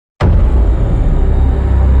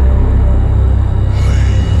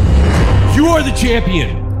are the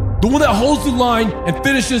champion, the one that holds the line and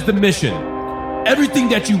finishes the mission. Everything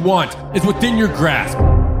that you want is within your grasp.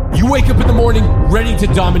 You wake up in the morning ready to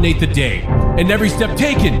dominate the day, and every step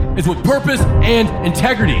taken is with purpose and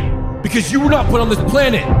integrity. Because you were not put on this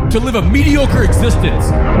planet to live a mediocre existence.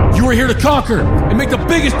 You are here to conquer and make the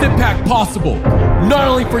biggest impact possible, not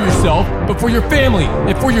only for yourself, but for your family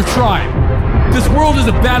and for your tribe. This world is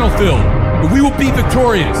a battlefield, and we will be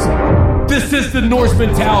victorious. This is the Norse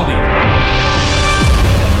mentality.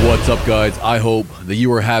 What's up, guys? I hope that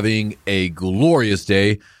you are having a glorious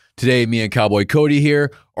day. Today, me and Cowboy Cody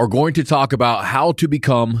here are going to talk about how to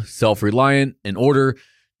become self-reliant in order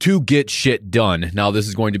to get shit done. Now, this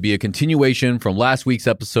is going to be a continuation from last week's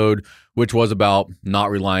episode, which was about not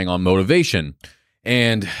relying on motivation.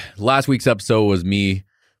 And last week's episode was me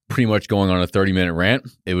pretty much going on a 30-minute rant.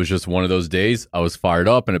 It was just one of those days. I was fired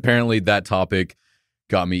up, and apparently that topic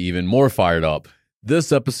got me even more fired up.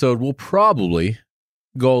 This episode will probably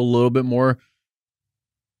go a little bit more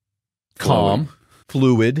calm,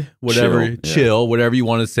 fluid, whatever, chill, whatever you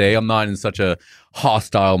want to say. I'm not in such a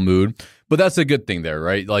hostile mood. But that's a good thing there,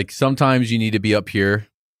 right? Like sometimes you need to be up here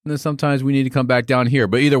and then sometimes we need to come back down here.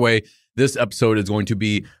 But either way, this episode is going to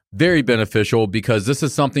be very beneficial because this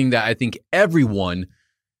is something that I think everyone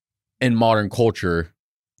in modern culture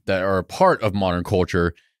that are a part of modern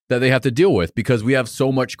culture that they have to deal with because we have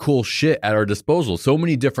so much cool shit at our disposal, so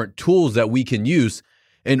many different tools that we can use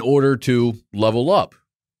in order to level up.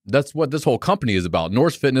 That's what this whole company is about.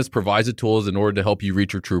 Norse Fitness provides the tools in order to help you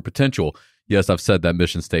reach your true potential. Yes, I've said that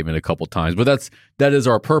mission statement a couple times, but that is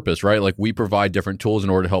our purpose, right? Like we provide different tools in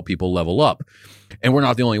order to help people level up. And we're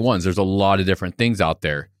not the only ones. There's a lot of different things out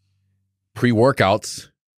there. Pre-workouts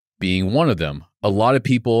being one of them. A lot of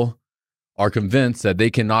people are convinced that they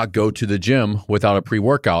cannot go to the gym without a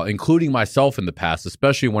pre-workout, including myself in the past,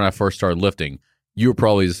 especially when I first started lifting. You were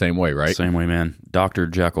probably the same way, right? Same way, man. Dr.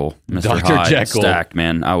 Jekyll, Mr. Dr. Hyde, Jekyll. stacked,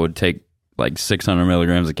 man. I would take like 600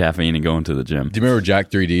 milligrams of caffeine and go into the gym. Do you remember Jack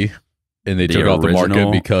 3D? And they took it off the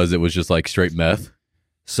market because it was just like straight meth.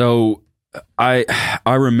 So I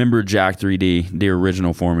remember Jack 3D, the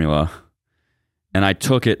original formula, and I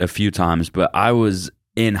took it a few times, but I was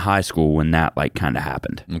in high school when that like kind of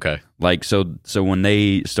happened. Okay. Like so when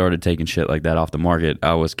they started taking shit like that off the market,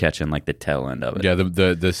 I was catching like the tail end of it. Yeah,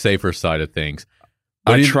 the safer side of things.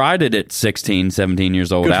 I tried it at 16, 17ten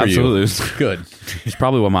years old. Good for Absolutely. you. It was good. It's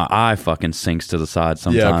probably why my eye fucking sinks to the side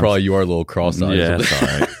sometimes. Yeah, probably you are a little cross-eyed. Yeah, that's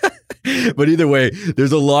all right. But either way,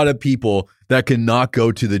 there's a lot of people that cannot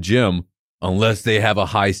go to the gym unless they have a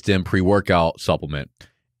high stim pre-workout supplement.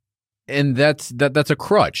 And that's a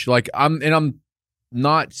crutch. Like I'm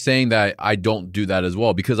not saying that I don't do that as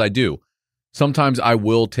well because I do. Sometimes I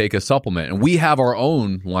will take a supplement, and we have our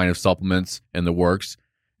own line of supplements in the works.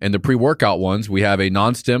 And the pre-workout ones, we have a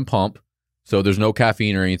non-stim pump, so there's no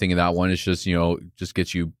caffeine or anything in that one. It's just, just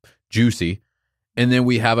gets you juicy. And then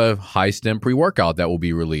we have a high-stim pre-workout that will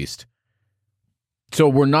be released. So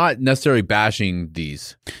we're not necessarily bashing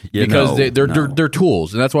these because they're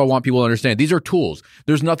tools, and that's why I want people to understand. These are tools.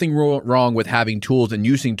 There's nothing wrong with having tools and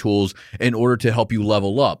using tools in order to help you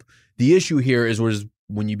level up. The issue here is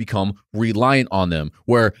when you become reliant on them,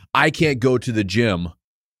 where I can't go to the gym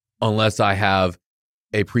unless I have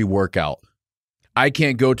a pre-workout. I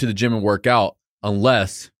can't go to the gym and work out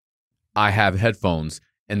unless I have headphones,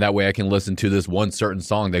 and that way I can listen to this one certain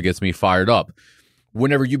song that gets me fired up.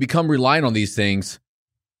 Whenever you become reliant on these things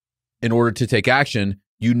in order to take action,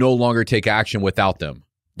 you no longer take action without them.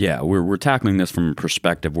 Yeah, we're tackling this from a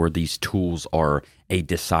perspective where these tools are a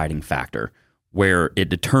deciding factor, where it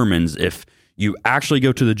determines if you actually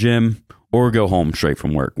go to the gym or go home straight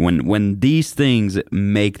from work. When these things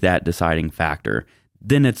make that deciding factor,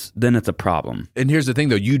 then it's a problem. And here's the thing,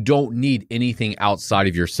 though. You don't need anything outside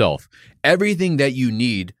of yourself. Everything that you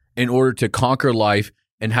need in order to conquer life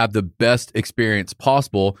and have the best experience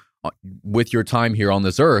possible with your time here on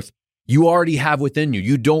this earth, you already have within you.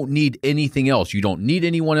 You don't need anything else. You don't need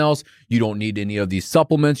anyone else. You don't need any of these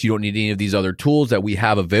supplements. You don't need any of these other tools that we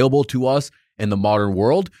have available to us in the modern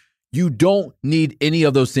world. You don't need any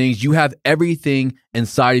of those things. You have everything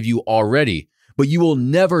inside of you already, but you will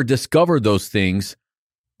never discover those things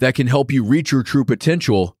that can help you reach your true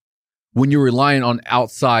potential when you're relying on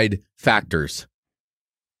outside factors.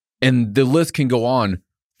 And the list can go on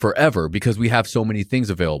forever because we have so many things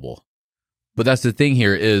available. But that's the thing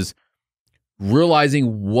here is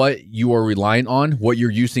realizing what you are relying on, what you're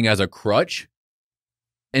using as a crutch,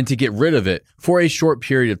 and to get rid of it for a short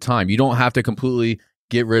period of time. You don't have to completely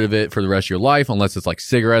get rid of it for the rest of your life unless it's like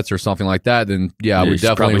cigarettes or something like that. Then I would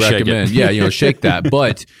definitely recommend. Shake that.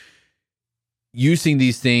 But using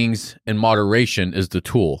these things in moderation is the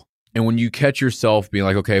tool. And when you catch yourself being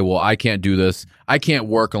like, okay, well, I can't do this. I can't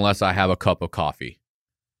work unless I have a cup of coffee.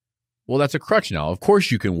 Well, that's a crutch now. Of course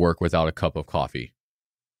you can work without a cup of coffee.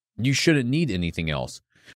 You shouldn't need anything else.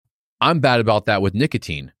 I'm bad about that with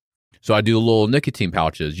nicotine. So I do little nicotine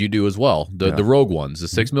pouches. You do as well. The Rogue ones, the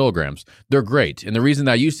 6 milligrams. They're great. And the reason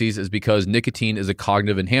that I use these is because nicotine is a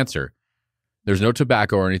cognitive enhancer. There's no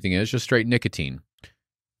tobacco or anything in it. It's just straight nicotine.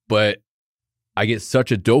 But I get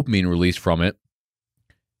such a dopamine release from it.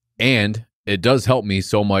 And it does help me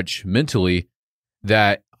so much mentally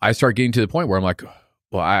that I start getting to the point where I'm like,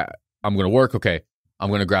 well, I'm going to work. Okay, I'm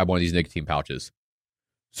going to grab one of these nicotine pouches.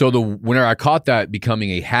 So whenever I caught that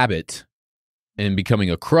becoming a habit and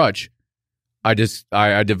becoming a crutch, I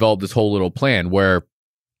developed this whole little plan where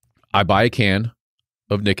I buy a can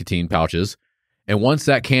of nicotine pouches. And once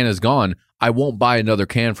that can is gone, I won't buy another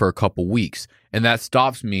can for a couple weeks. And that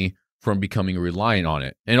stops me from becoming reliant on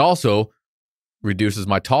it. And also reduces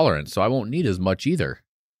my tolerance, so I won't need as much either.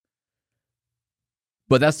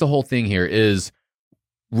 But that's the whole thing here, is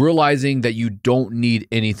realizing that you don't need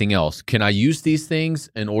anything else. Can I use these things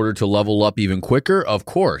in order to level up even quicker? Of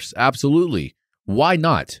course, absolutely. Why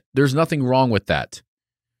not? There's nothing wrong with that.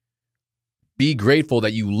 Be grateful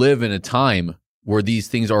that you live in a time where these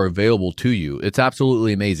things are available to you. It's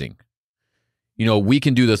absolutely amazing. You know, we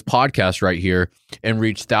can do this podcast right here and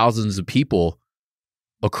reach thousands of people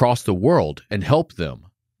across the world and help them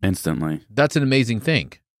instantly. That's an amazing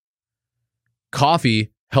thing.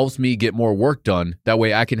 Coffee helps me get more work done. That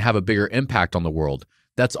way I can have a bigger impact on the world.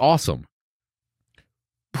 That's awesome.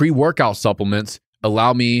 Pre-workout supplements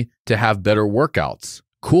allow me to have better workouts.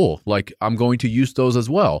 Cool. Like, I'm going to use those as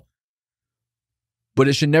well. But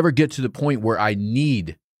it should never get to the point where I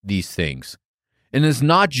need these things. And it's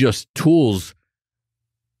not just tools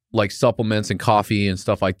like supplements and coffee and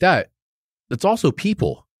stuff like that. It's also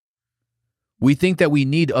people. We think that we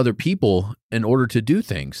need other people in order to do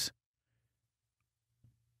things.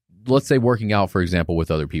 Let's say working out, for example,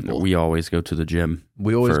 with other people. We always go to the gym.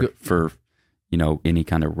 We always go for any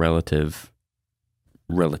kind of relativity.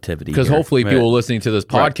 Because hopefully people listening to this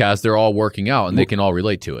podcast, they're all working out and they can all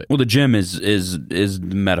relate to it. Well, the gym is the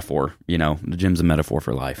metaphor. The gym's a metaphor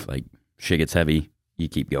for life. Like, shit gets heavy, you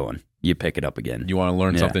keep going. You pick it up again. You want to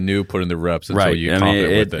learn something new, put in the reps until you're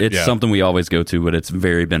confident with it. It's something we always go to, but it's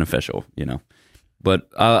very beneficial, But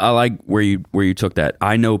I like where you took that.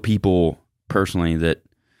 I know people personally that,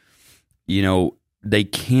 they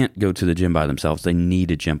can't go to the gym by themselves. They need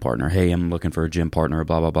a gym partner. Hey, I'm looking for a gym partner,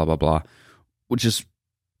 blah, blah, blah, blah, blah. Which is,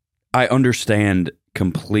 I understand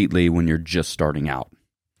completely when you're just starting out.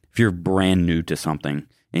 If you're brand new to something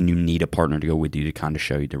and you need a partner to go with you to kind of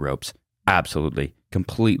show you the ropes, absolutely.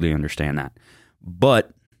 Completely understand that.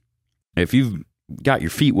 But if you've got your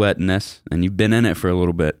feet wet in this and you've been in it for a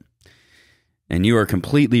little bit and you are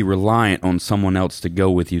completely reliant on someone else to go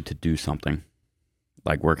with you to do something,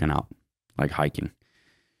 like working out, like hiking,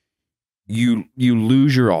 you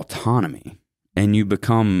lose your autonomy and you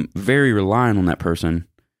become very reliant on that person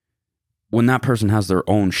when that person has their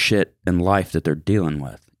own shit in life that they're dealing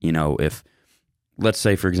with. If, let's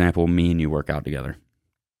say, for example, me and you work out together,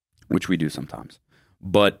 which we do sometimes.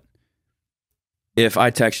 But if I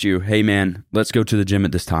text you, hey man, let's go to the gym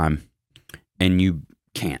at this time, and you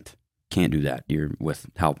can't do that. You're with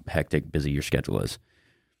how hectic, busy your schedule is.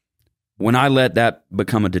 When I let that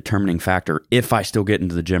become a determining factor, if I still get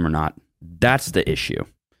into the gym or not, that's the issue.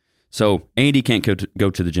 So Andy can't go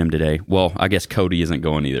to the gym today. Well, I guess Cody isn't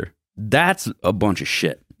going either. That's a bunch of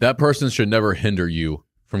shit. That person should never hinder you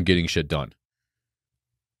from getting shit done.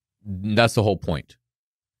 That's the whole point.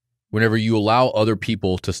 Whenever you allow other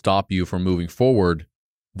people to stop you from moving forward,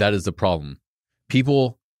 that is the problem.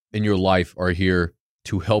 People in your life are here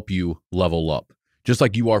to help you level up, just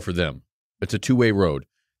like you are for them. It's a two-way road.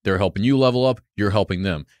 They're helping you level up, you're helping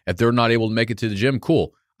them. If they're not able to make it to the gym,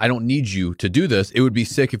 cool. I don't need you to do this. It would be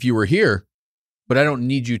sick if you were here, but I don't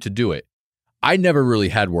need you to do it. I never really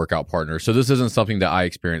had workout partners, so this isn't something that I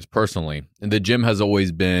experienced personally. And the gym has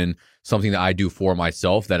always been something that I do for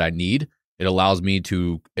myself that I need. It allows me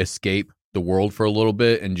to escape the world for a little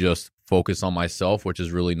bit and just focus on myself, which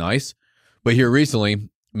is really nice. But here recently,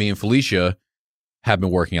 me and Felicia have been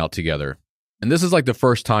working out together. And this is like the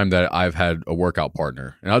first time that I've had a workout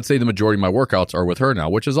partner. And I'd say the majority of my workouts are with her now,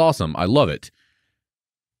 which is awesome. I love it.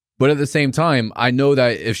 But at the same time, I know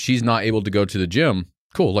that if she's not able to go to the gym,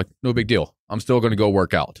 cool, like no big deal. I'm still going to go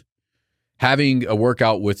work out. Having a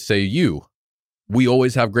workout with, say, you, we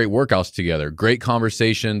always have great workouts together, great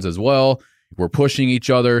conversations as well. We're pushing each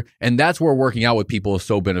other. And that's where working out with people is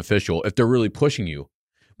so beneficial, if they're really pushing you.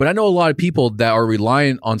 But I know a lot of people that are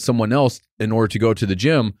reliant on someone else in order to go to the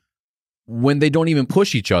gym. when they don't even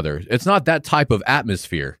push each other. It's not that type of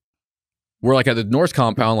atmosphere. We're like at the Norse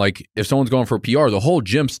compound, like if someone's going for a PR, the whole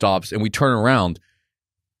gym stops and we turn around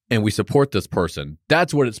and we support this person.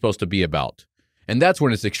 That's what it's supposed to be about. And that's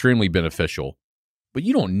when it's extremely beneficial. But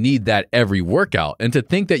you don't need that every workout. And to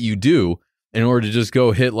think that you do in order to just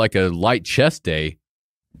go hit like a light chest day,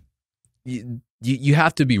 you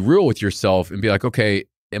have to be real with yourself and be like, okay,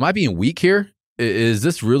 am I being weak here? Is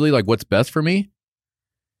this really like what's best for me?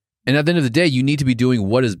 And at the end of the day, you need to be doing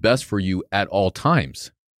what is best for you at all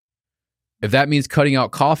times. If that means cutting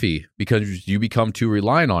out coffee because you become too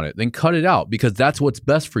reliant on it, then cut it out because that's what's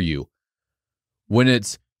best for you. When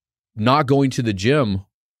it's not going to the gym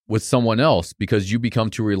with someone else because you become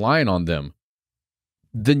too reliant on them,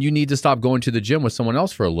 then you need to stop going to the gym with someone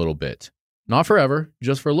else for a little bit. Not forever,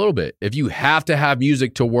 just for a little bit. If you have to have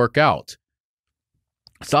music to work out,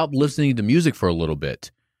 stop listening to music for a little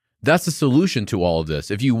bit. That's the solution to all of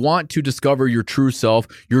this. If you want to discover your true self,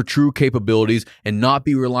 your true capabilities, and not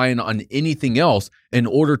be reliant on anything else in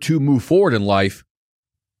order to move forward in life,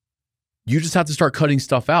 you just have to start cutting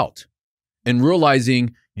stuff out and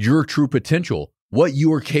realizing your true potential, what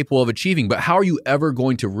you are capable of achieving. But how are you ever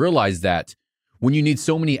going to realize that when you need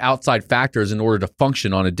so many outside factors in order to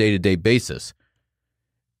function on a day-to-day basis?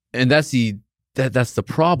 And that's the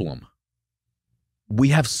problem. We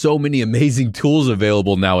have so many amazing tools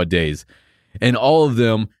available nowadays, and all of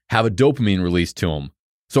them have a dopamine release to them.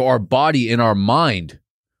 So our body and our mind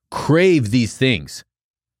crave these things,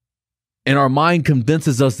 and our mind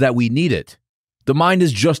convinces us that we need it. The mind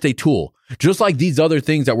is just a tool, just like these other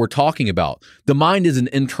things that we're talking about. The mind is an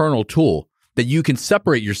internal tool that you can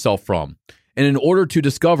separate yourself from. And in order to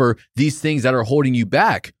discover these things that are holding you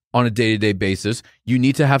back on a day-to-day basis, you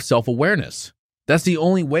need to have self-awareness. That's the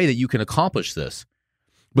only way that you can accomplish this.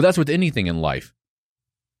 But that's with anything in life.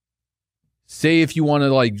 Say if you want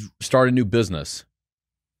to like start a new business.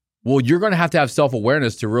 Well, you're going to have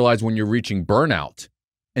self-awareness to realize when you're reaching burnout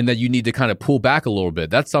and that you need to kind of pull back a little bit.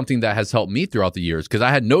 That's something that has helped me throughout the years because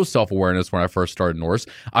I had no self-awareness when I first started Norse.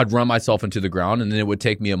 I'd run myself into the ground and then it would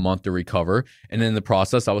take me a month to recover. And in the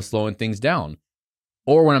process, I was slowing things down.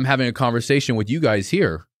 Or when I'm having a conversation with you guys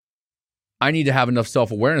here, I need to have enough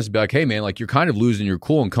self-awareness to be like, hey man, like you're kind of losing your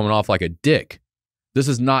cool and coming off like a dick. This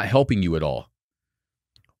is not helping you at all.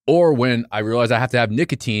 Or when I realize I have to have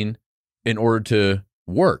nicotine in order to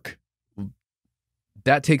work.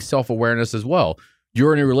 That takes self-awareness as well.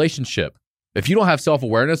 You're in a relationship. If you don't have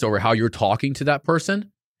self-awareness over how you're talking to that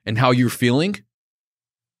person and how you're feeling,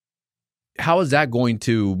 how is that going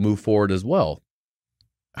to move forward as well?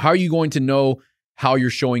 How are you going to know how you're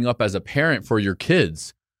showing up as a parent for your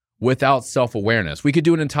kids without self-awareness? We could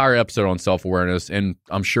do an entire episode on self-awareness, and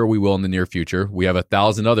I'm sure we will in the near future. We have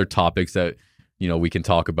 1,000 other topics that, we can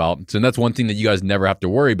talk about. So that's one thing that you guys never have to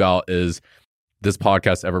worry about is this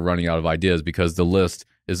podcast ever running out of ideas because the list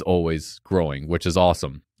is always growing, which is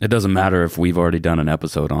awesome. It doesn't matter if we've already done an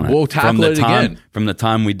episode on it. We'll tackle it again. From the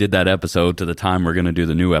time we did that episode to the time we're going to do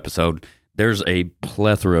the new episode, there's a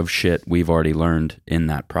plethora of shit we've already learned in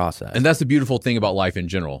that process. And that's the beautiful thing about life in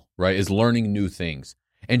general, right? Is learning new things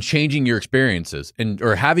and changing your experiences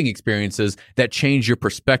or having experiences that change your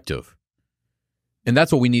perspective. And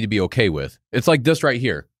that's what we need to be okay with. It's like this right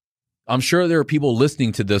here. I'm sure there are people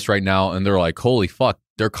listening to this right now and they're like, holy fuck,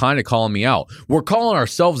 they're kind of calling me out. We're calling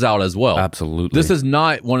ourselves out as well. Absolutely. This is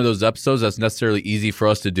not one of those episodes that's necessarily easy for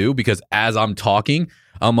us to do because as I'm talking,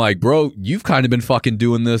 I'm like, bro, you've kind of been fucking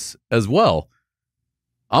doing this as well.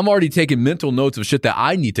 I'm already taking mental notes of shit that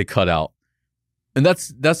I need to cut out. And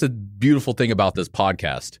that's a beautiful thing about this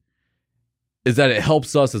podcast is that it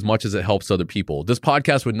helps us as much as it helps other people. This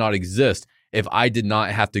podcast would not exist if I did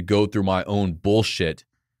not have to go through my own bullshit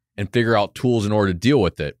and figure out tools in order to deal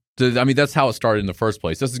with it. So, I mean, that's how it started in the first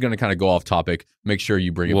place. This is going to kind of go off topic. Make sure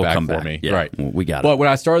you bring it back for me. Yeah, right. We got it. But when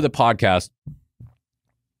I started the podcast,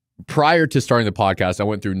 prior to starting the podcast, I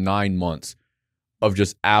went through 9 months of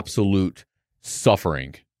just absolute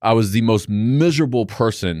suffering. I was the most miserable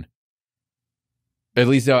person. At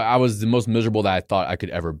least I was the most miserable that I thought I could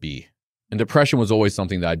ever be. And depression was always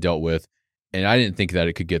something that I dealt with. And I didn't think that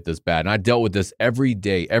it could get this bad. And I dealt with this every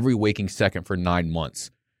day, every waking second for 9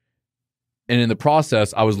 months. And in the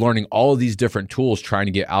process, I was learning all of these different tools trying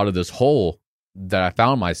to get out of this hole that I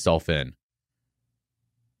found myself in.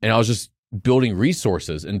 And I was just building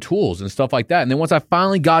resources and tools and stuff like that. And then once I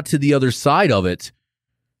finally got to the other side of it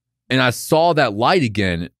and I saw that light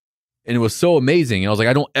again, and it was so amazing. And I was like,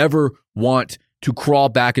 I don't ever want to crawl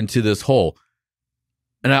back into this hole.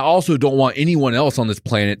 And I also don't want anyone else on this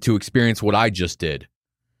planet to experience what I just did.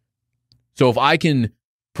 So if I can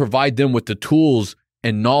provide them with the tools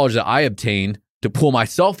and knowledge that I obtained to pull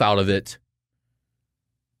myself out of it,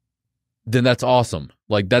 then that's awesome.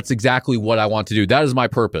 Like, that's exactly what I want to do. That is my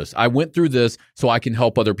purpose. I went through this so I can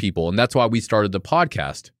help other people. And that's why we started the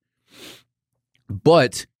podcast.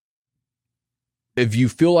 But if you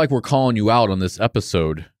feel like we're calling you out on this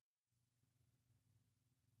episode,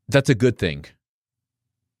 that's a good thing.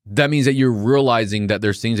 That means that you're realizing that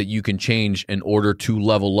there's things that you can change in order to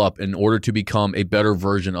level up, in order to become a better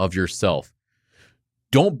version of yourself.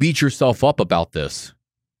 Don't beat yourself up about this.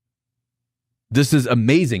 This is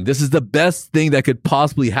amazing. This is the best thing that could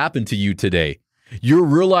possibly happen to you today. You're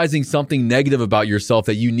realizing something negative about yourself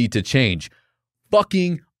that you need to change.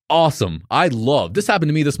 Fucking awesome. I love. This happened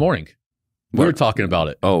to me this morning. We were talking about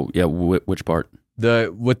it. Oh, yeah. Which part?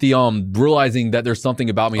 With the realizing that there's something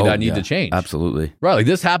about me that I need to change. Absolutely. Right. Like,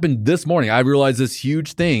 this happened this morning. I realized this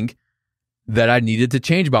huge thing that I needed to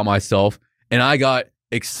change about myself, and I got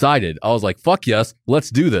excited. I was like, fuck yes, let's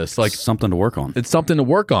do this. Like, something to work on. It's something to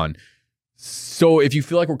work on. So if you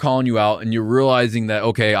feel like we're calling you out and you're realizing that,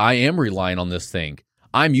 okay, I am relying on this thing,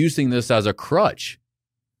 I'm using this as a crutch,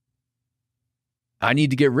 I need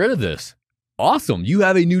to get rid of this. Awesome. You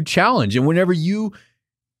have a new challenge. And whenever you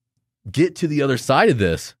get to the other side of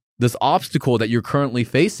this obstacle that you're currently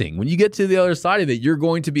facing, when you get to the other side of it, you're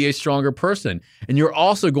going to be a stronger person. And you're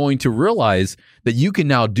also going to realize that you can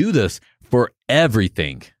now do this for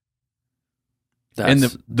everything.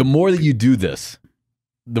 And the more that you do this,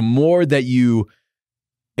 the more that you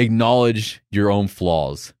acknowledge your own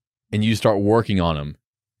flaws and you start working on them,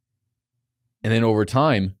 and then over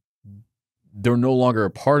time, they're no longer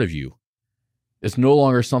a part of you. It's no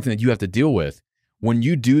longer something that you have to deal with. When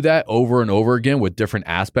you do that over and over again with different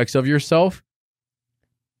aspects of yourself,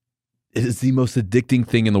 it is the most addicting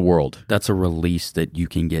thing in the world. That's a release that you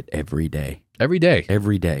can get every day. Every day.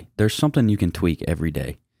 Every day. There's something you can tweak every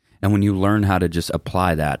day. And when you learn how to just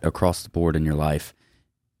apply that across the board in your life,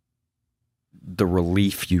 the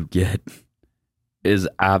relief you get is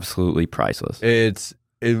absolutely priceless.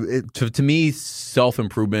 To me,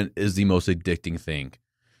 self-improvement is the most addicting thing,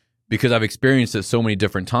 because I've experienced it so many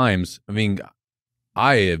different times. I mean,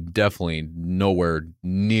 I am definitely nowhere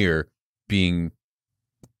near being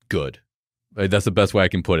good. Like, that's the best way I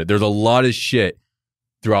can put it. There's a lot of shit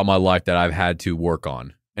throughout my life that I've had to work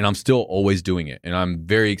on, and I'm still always doing it. And I'm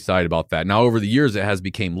very excited about that. Now, over the years, it has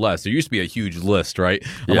become less. There used to be a huge list, right?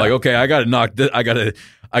 I'm like, okay, I got to knock this. I got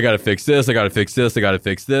to fix this. I got to fix this. I got to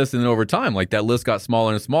fix this. And then over time, like, that list got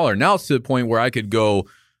smaller and smaller. Now it's to the point where I could go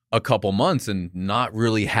a couple months and not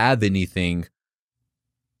really have anything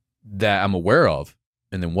that I'm aware of.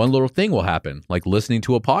 And then one little thing will happen, like listening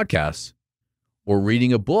to a podcast or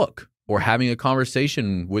reading a book or having a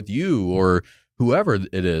conversation with you or whoever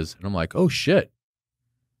it is. And I'm like, oh shit,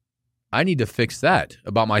 I need to fix that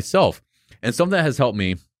about myself. And something that has helped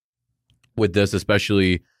me with this,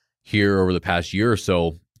 especially here over the past year or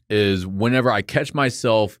so, is whenever I catch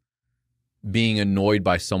myself being annoyed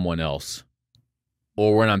by someone else,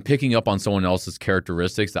 or when I'm picking up on someone else's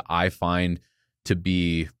characteristics that I find to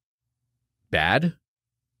be bad,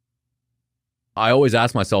 I always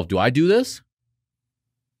ask myself, do I do this?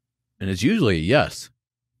 And it's usually a yes.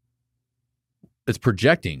 It's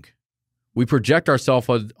projecting. We project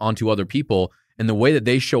ourselves onto other people, and the way that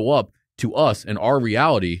they show up to us in our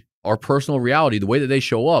reality, our personal reality, the way that they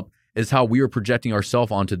show up is how we are projecting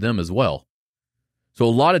ourselves onto them as well. So a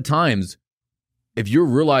lot of times, if you're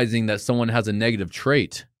realizing that someone has a negative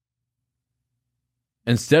trait,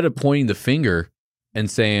 instead of pointing the finger and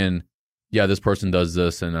saying, yeah, this person does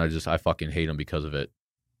this and I fucking hate them because of it,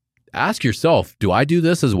 ask yourself, do I do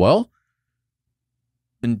this as well?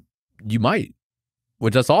 And you might,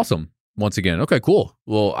 which that's awesome. Once again, okay, cool.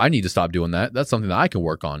 Well, I need to stop doing that. That's something that I can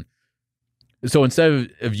work on. So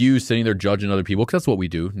instead of you sitting there judging other people, because that's what we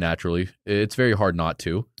do naturally, it's very hard not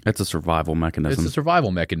to. It's a survival mechanism. It's a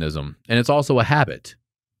survival mechanism. And it's also a habit.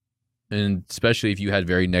 And especially if you had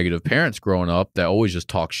very negative parents growing up that always just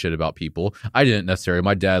talk shit about people. I didn't necessarily.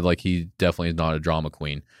 My dad, like, he definitely is not a drama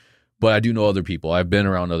queen. But I do know other people. I've been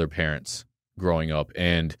around other parents growing up,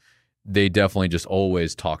 and they definitely just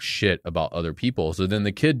always talk shit about other people. So then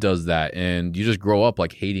the kid does that, and you just grow up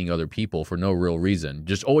like hating other people for no real reason.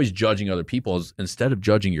 Just always judging other people instead of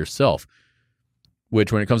judging yourself,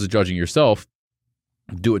 which when it comes to judging yourself,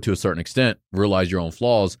 do it to a certain extent, realize your own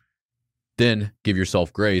flaws, then give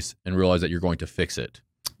yourself grace and realize that you're going to fix it.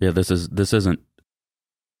 Yeah, this isn't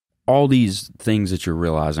all these things that you're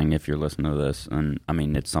realizing if you're listening to this. And I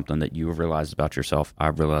mean, it's something that you have realized about yourself.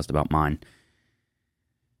 I've realized about mine.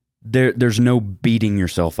 There's no beating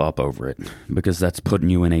yourself up over it, because that's putting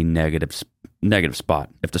you in a negative spot.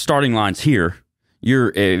 If the starting line's here,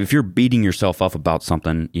 if you're beating yourself up about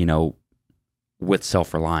something, with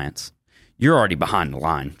self-reliance, you're already behind the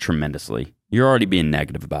line tremendously. You're already being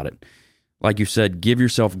negative about it. Like you said, give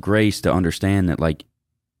yourself grace to understand that, like,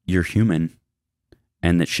 you're human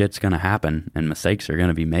and that shit's going to happen and mistakes are going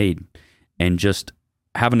to be made, and just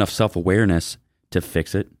have enough self-awareness to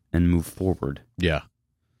fix it and move forward. Yeah.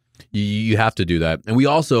 You have to do that. And we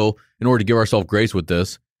also, in order to give ourselves grace with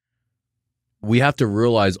this, we have to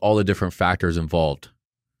realize all the different factors involved.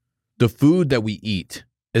 The food that we eat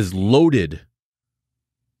is loaded.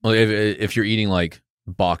 If you're eating like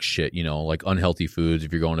box shit, you know, like unhealthy foods,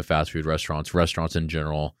 if you're going to fast food restaurants in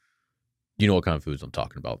general, you know what kind of foods I'm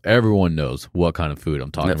talking about. Everyone knows what kind of food I'm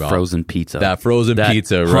talking about. Frozen pizza. That frozen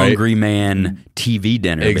pizza, right? Hungry man TV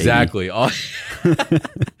dinner, exactly.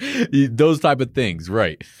 Those type of things,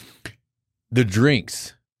 right? The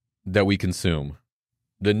drinks that we consume,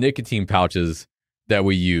 the nicotine pouches that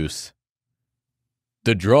we use,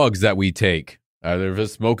 the drugs that we take, either if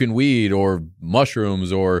it's smoking weed or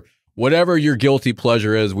mushrooms or whatever your guilty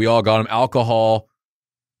pleasure is. We all got them. Alcohol,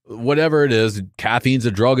 whatever it is. Caffeine's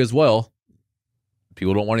a drug as well.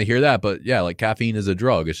 People don't want to hear that, but yeah, like caffeine is a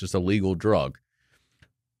drug. It's just a legal drug.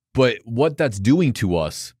 But what that's doing to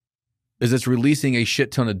us is it's releasing a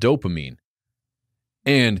shit ton of dopamine.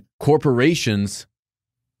 And corporations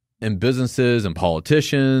and businesses and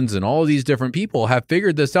politicians and all of these different people have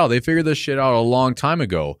figured this out. They figured this shit out a long time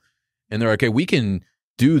ago. And they're like, okay, we can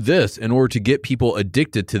do this in order to get people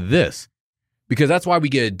addicted to this. Because that's why we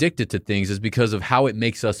get addicted to things, is because of how it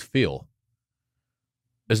makes us feel.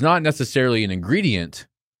 It's not necessarily an ingredient,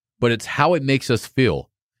 but it's how it makes us feel.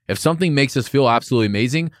 If something makes us feel absolutely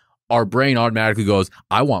amazing, our brain automatically goes,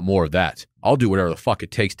 I want more of that. I'll do whatever the fuck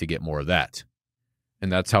it takes to get more of that. And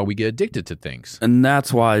that's how we get addicted to things. And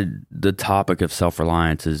that's why the topic of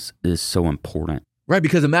self-reliance is so important. Right,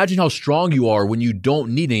 because imagine how strong you are when you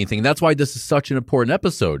don't need anything. That's why this is such an important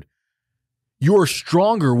episode. You're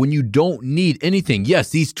stronger when you don't need anything. Yes,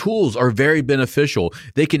 these tools are very beneficial.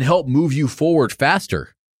 They can help move you forward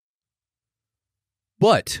faster.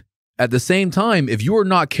 But at the same time, if you are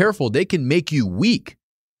not careful, they can make you weak.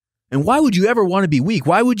 And why would you ever want to be weak?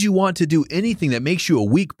 Why would you want to do anything that makes you a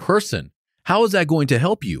weak person? How is that going to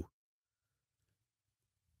help you?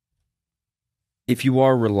 If you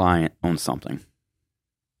are reliant on something,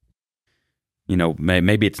 you know,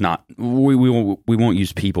 maybe it's not, we won't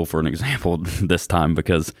use people for an example this time,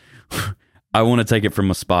 because I want to take it from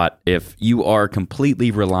a spot. If you are completely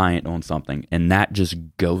reliant on something and that just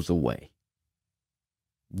goes away,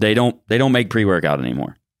 they don't make pre-workout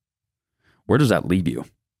anymore. Where does that leave you?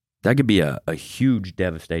 That could be a huge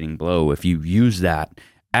devastating blow if you use that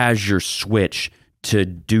as your switch to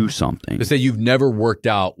do something. They say you've never worked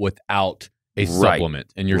out without a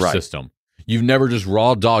supplement in your system. You've never just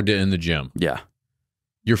raw dogged it in the gym. Yeah.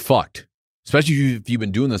 You're fucked. Especially if you've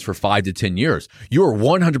been doing this for 5 to 10 years. You are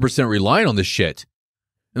 100% relying on this shit.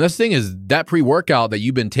 And this thing is, that pre-workout that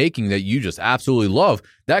you've been taking that you just absolutely love,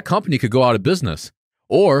 that company could go out of business.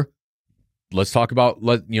 Or let's talk about,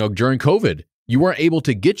 during COVID, you weren't able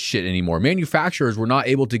to get shit anymore. Manufacturers were not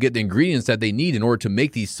able to get the ingredients that they need in order to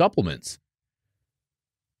make these supplements.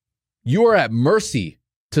 You are at mercy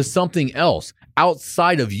to something else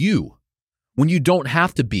outside of you when you don't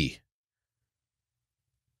have to be.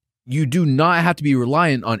 You do not have to be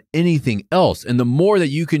reliant on anything else. And the more that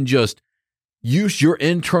you can just use your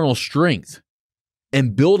internal strength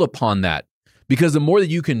and build upon that, because the more that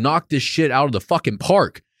you can knock this shit out of the fucking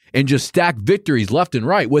park and just stack victories left and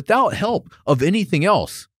right without help of anything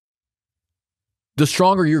else, the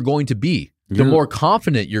stronger you're going to be, the more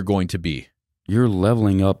confident you're going to be. You're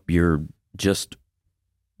leveling up your just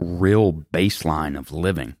real baseline of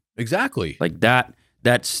living. Exactly. Like that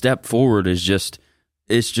step forward is just,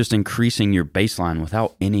 it's just increasing your baseline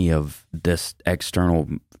without any of this external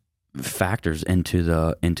factors into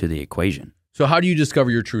the equation. So how do you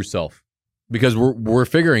discover your true self? Because we're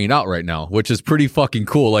figuring it out right now, which is pretty fucking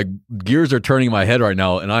cool. Like, gears are turning in my head right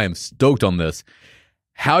now, and I am stoked on this.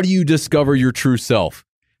 How do you discover your true self?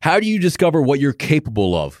 How do you discover what you're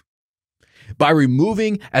capable of? By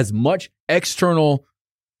removing as much external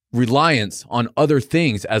reliance on other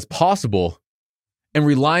things as possible and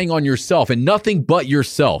relying on yourself and nothing but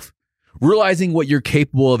yourself. Realizing what you're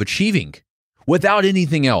capable of achieving without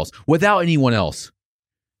anything else, without anyone else.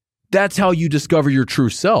 That's how you discover your true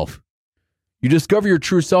self. You discover your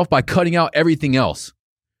true self by cutting out everything else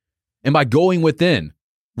and by going within,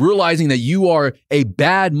 realizing that you are a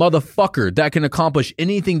bad motherfucker that can accomplish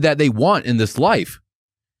anything that they want in this life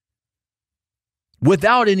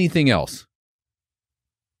without anything else.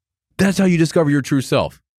 That's how you discover your true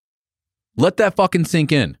self. Let that fucking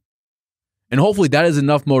sink in. And hopefully that is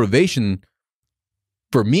enough motivation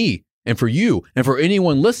for me and for you and for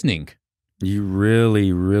anyone listening. You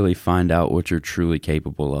really, really find out what you're truly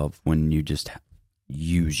capable of when you just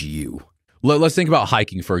use you. Let's think about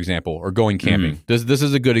hiking, for example, or going camping. This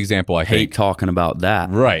is a good example, I Hate think. talking about that.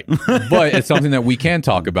 Right. But it's something that we can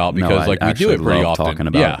talk about because we do it pretty often. Talking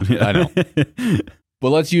about. Yeah, I know. But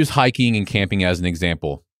let's use hiking and camping as an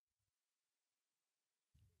example.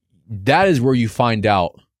 That is where you find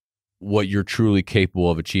out what you're truly capable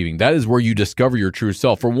of achieving. That is where you discover your true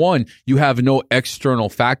self. For one, you have no external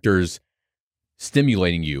factors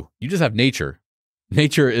stimulating you. You just have nature.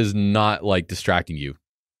 Nature is not like distracting you.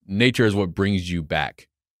 Nature is what brings you back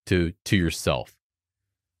to yourself.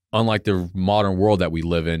 Unlike the modern world that we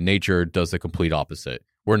live in, nature does the complete opposite.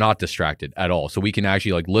 We're not distracted at all. So we can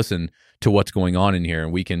actually like listen to what's going on in here,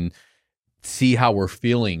 and we can see how we're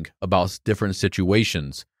feeling about different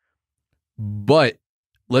situations. But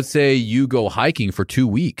let's say you go hiking for 2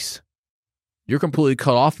 weeks. You're completely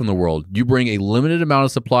cut off from the world. You bring a limited amount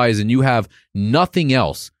of supplies and you have nothing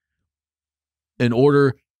else in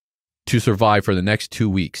order to survive for the next 2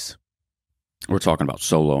 weeks. We're talking about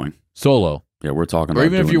soloing. Solo. Yeah, we're talking about or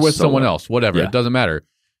even if doing you're with solo. someone else, whatever, Yeah. it doesn't matter.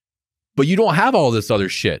 But you don't have all this other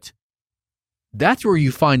shit. That's where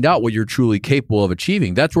you find out what you're truly capable of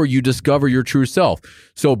achieving. That's where you discover your true self.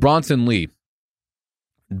 So Bronson Lee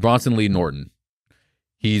Norton,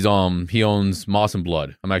 he owns Moss and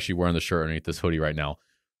Blood. I'm actually wearing the shirt underneath this hoodie right now.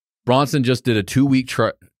 Bronson just did a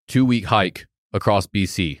 2-week hike across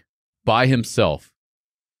BC by himself.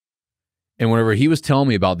 And whenever he was telling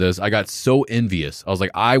me about this, I got so envious. I was like,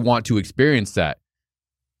 I want to experience that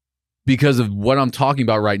because of what I'm talking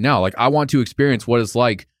about right now. Like, I want to experience what it's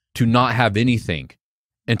like to not have anything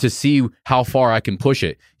and to see how far I can push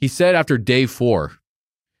it. He said after day 4,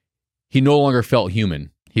 he no longer felt human.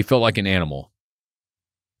 He felt like an animal.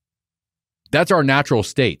 That's our natural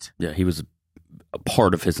state. Yeah, he was a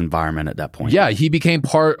part of his environment at that point. Yeah, he became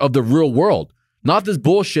part of the real world. Not this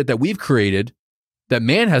bullshit that we've created, that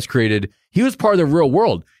man has created. He was part of the real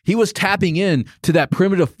world. He was tapping in to that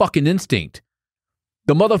primitive fucking instinct.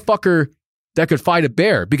 The motherfucker that could fight a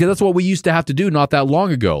bear, because that's what we used to have to do not that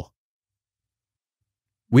long ago.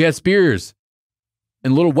 We had spears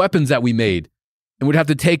and little weapons that we made, and we'd have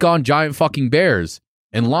to take on giant fucking bears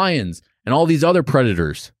and lions and all these other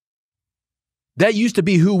predators. That used to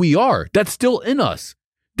be who we are. That's still in us.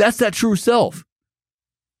 That's that true self.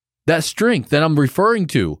 That strength that I'm referring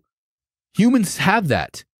to. Humans have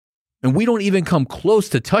that. And we don't even come close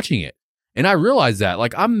to touching it. And I realize that.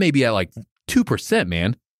 Like, I'm maybe at like 2%,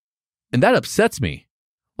 man. And that upsets me.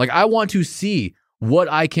 Like, I want to see what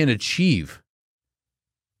I can achieve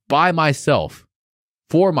by myself,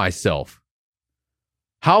 for myself.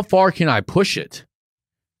 How far can I push it?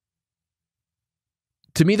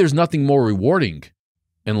 To me, there's nothing more rewarding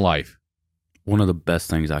in life. One of the best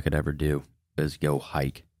things I could ever do is go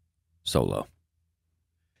hike solo.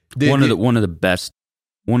 One of the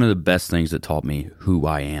best things that taught me who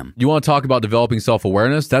I am. You want to talk about developing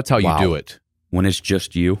self-awareness? That's how you do it. When it's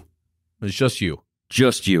just you. It's just you.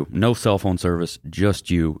 Just you. No cell phone service.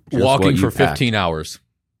 Just you. Just walking for pack. 15 hours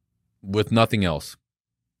with nothing else.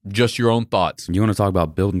 Just your own thoughts. You want to talk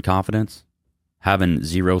about building confidence? Having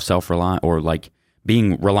zero self-reliance or like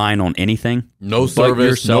relying on anything? No but service,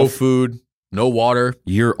 yourself, no food, no water.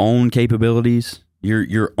 Your own capabilities,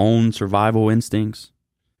 your own survival instincts.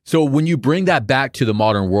 So when you bring that back to the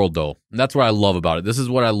modern world, though, and that's what I love about it. This is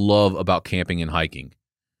what I love about camping and hiking.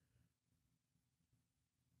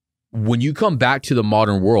 When you come back to the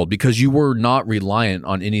modern world, because you were not reliant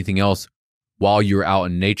on anything else while you were out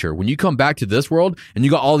in nature, when you come back to this world and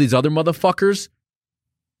you got all these other motherfuckers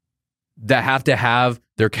that have to have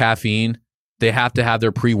their caffeine, they have to have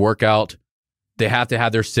their pre-workout, they have to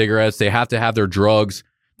have their cigarettes, they have to have their drugs,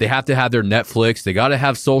 they have to have their Netflix, they got to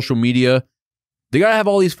have social media, they got to have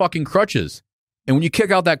all these fucking crutches. And when you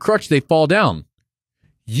kick out that crutch, they fall down.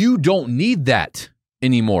 You don't need that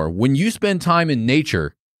anymore. When you spend time in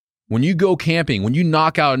nature, when you go camping, when you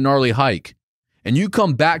knock out a gnarly hike, and you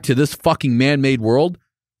come back to this fucking man-made world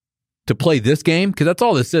to play this game, because that's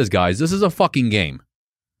all this is, guys. This is a fucking game.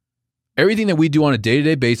 Everything that we do on a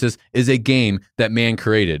day-to-day basis is a game that man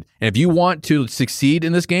created. And if you want to succeed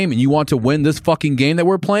in this game and you want to win this fucking game that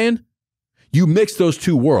we're playing, you mix those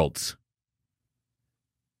two worlds.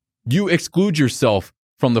 You exclude yourself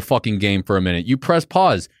from the fucking game for a minute. You press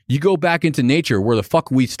pause. You go back into nature where the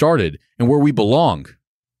fuck we started and where we belong.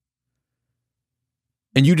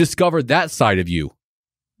 And you discover that side of you,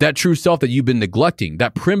 that true self that you've been neglecting,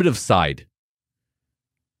 that primitive side.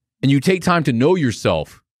 And you take time to know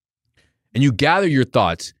yourself. And you gather your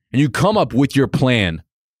thoughts and you come up with your plan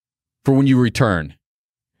for when you return.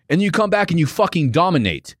 And you come back and you fucking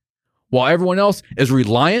dominate. while everyone else is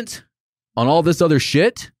reliant on all this other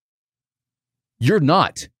shit, you're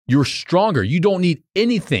not. You're stronger. You don't need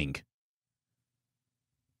anything.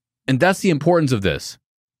 And that's the importance of this.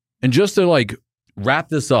 And just to like wrap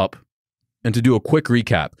this up and to do a quick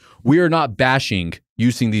recap, we are not bashing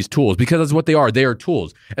using these tools because that's what they are. They are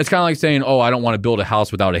tools. It's kind of like saying, oh, I don't want to build a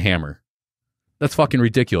house without a hammer. That's fucking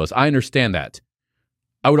ridiculous. I understand that.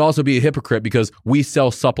 I would also be a hypocrite because we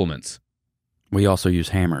sell supplements. We also use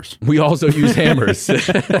hammers. We also use hammers.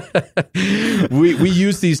 We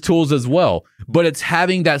use these tools as well. But it's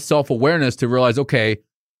having that self-awareness to realize, okay,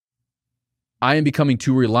 I am becoming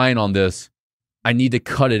too reliant on this. I need to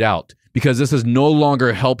cut it out because this is no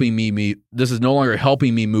longer helping me. This is no longer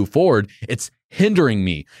helping me move forward. It's hindering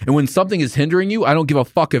me. And when something is hindering you, I don't give a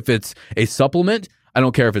fuck if it's a supplement. I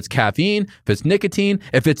don't care if it's caffeine, if it's nicotine,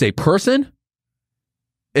 if it's a person.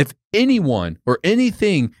 If anyone or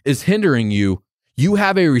anything is hindering you, you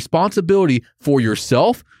have a responsibility for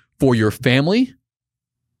yourself, for your family,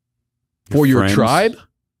 for your tribe.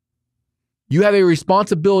 You have a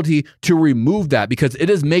responsibility to remove that because it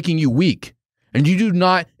is making you weak. And you do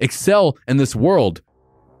not excel in this world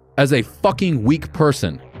as a fucking weak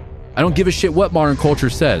person. I don't give a shit what modern culture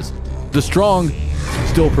says. The strong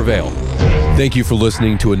still prevail. Thank you for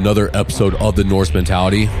listening to another episode of The Norse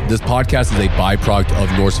Mentality. This podcast is a byproduct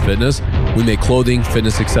of Norse Fitness. We make clothing,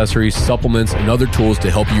 fitness accessories, supplements, and other tools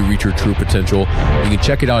to help you reach your true potential. You can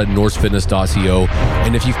check it out at norsefitness.co.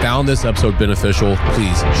 And if you found this episode beneficial,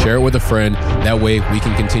 please share it with a friend. That way we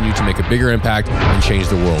can continue to make a bigger impact and change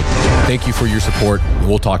the world. Thank you for your support, and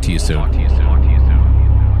we'll talk to you soon.